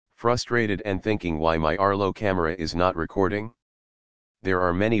Frustrated and thinking why my Arlo camera is not recording? There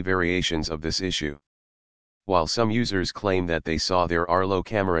are many variations of this issue. While some users claim that they saw their Arlo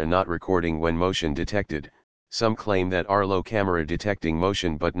camera not recording when motion detected, some claim that Arlo camera detecting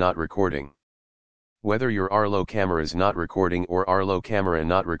motion but not recording. Whether your Arlo camera is not recording or Arlo camera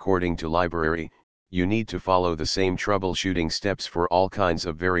not recording to library, you need to follow the same troubleshooting steps for all kinds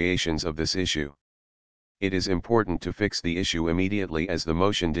of variations of this issue. It is important to fix the issue immediately, as the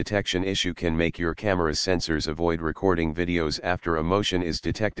motion detection issue can make your camera's sensors avoid recording videos after a motion is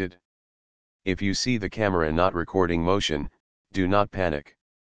detected. If you see the camera not recording motion, do not panic.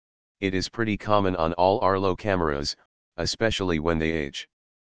 It is pretty common on all Arlo cameras, especially when they age.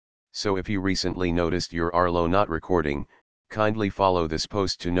 So if you recently noticed your Arlo not recording, kindly follow this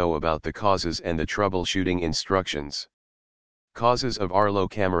post to know about the causes and the troubleshooting instructions. Causes of Arlo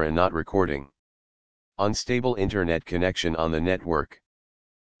camera not recording: unstable internet connection on the network,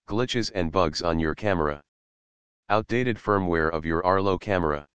 glitches and bugs on your camera, outdated firmware of your Arlo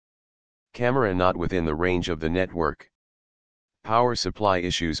camera, camera not within the range of the network, power supply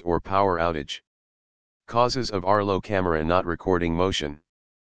issues or power outage. Causes of Arlo camera not recording motion: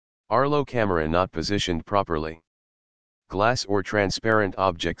 Arlo camera not positioned properly, glass or transparent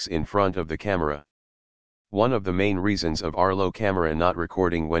objects in front of the camera. One of the main reasons of Arlo camera not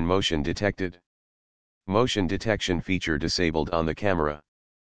recording when motion detected: motion detection feature disabled on the camera.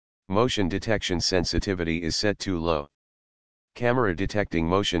 Motion detection sensitivity is set too low. Camera detecting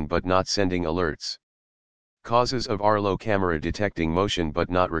motion but not sending alerts. Causes of Arlo camera detecting motion but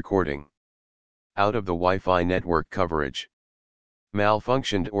not recording: out of the Wi-Fi network coverage,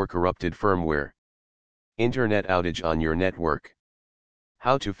 malfunctioned or corrupted firmware, internet outage on your network.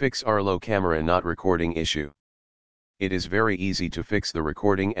 How to fix Arlo camera not recording issue? It is very easy to fix the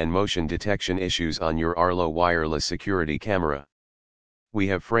recording and motion detection issues on your Arlo wireless security camera. We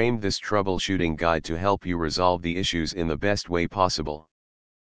have framed this troubleshooting guide to help you resolve the issues in the best way possible.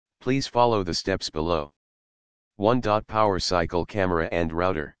 Please follow the steps below. 1. Power cycle camera and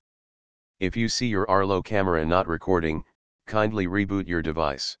router. If you see your Arlo camera not recording, kindly reboot your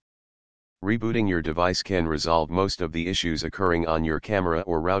device. Rebooting your device can resolve most of the issues occurring on your camera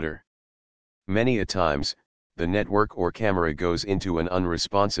or router. Many a times, the network or camera goes into an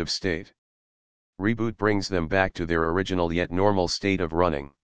unresponsive state. Reboot brings them back to their original yet normal state of running.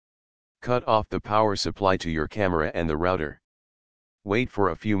 Cut off the power supply to your camera and the router. Wait for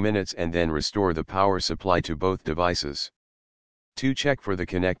a few minutes and then restore the power supply to both devices. 2. Check for the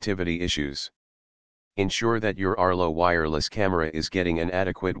connectivity issues. Ensure that your Arlo wireless camera is getting an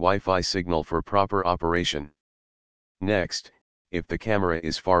adequate Wi-Fi signal for proper operation. Next, if the camera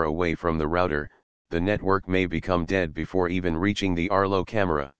is far away from the router, the network may become dead before even reaching the Arlo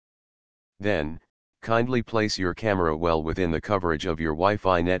camera. Then, kindly place your camera well within the coverage of your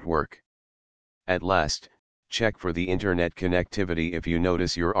Wi-Fi network. At last, check for the internet connectivity if you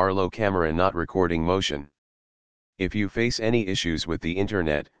notice your Arlo camera not recording motion. If you face any issues with the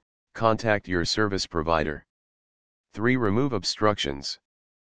internet, contact your service provider. 3. Remove obstructions.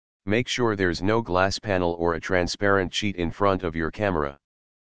 Make sure there's no glass panel or a transparent sheet in front of your camera.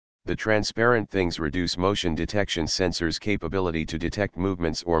 The transparent things reduce motion detection sensors' capability to detect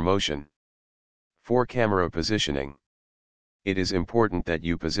movements or motion. 4. Camera positioning. It is important that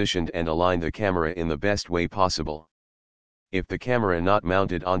you positioned and align the camera in the best way possible. If the camera not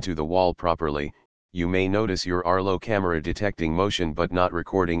mounted onto the wall properly, you may notice your Arlo camera detecting motion but not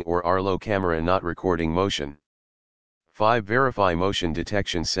recording, or Arlo camera not recording motion. 5. Verify motion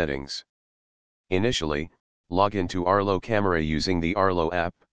detection settings. Initially, log into Arlo camera using the Arlo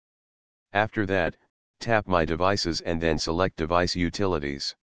app. After that, tap My Devices and then select Device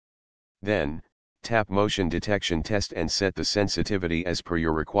Utilities. Then, tap Motion Detection Test and set the sensitivity as per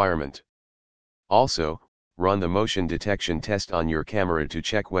your requirement. Also, run the motion detection test on your camera to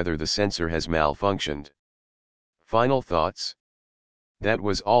check whether the sensor has malfunctioned. Final thoughts? That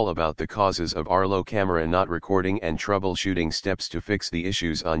was all about the causes of Arlo camera not recording and troubleshooting steps to fix the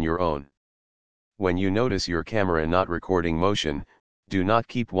issues on your own. When you notice your camera not recording motion, do not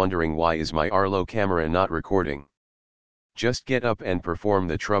keep wondering why is my Arlo camera not recording. Just get up and perform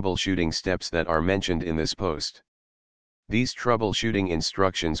the troubleshooting steps that are mentioned in this post. These troubleshooting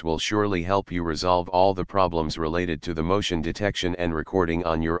instructions will surely help you resolve all the problems related to the motion detection and recording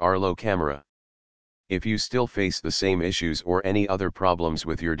on your Arlo camera. If you still face the same issues or any other problems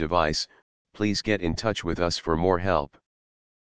with your device, please get in touch with us for more help.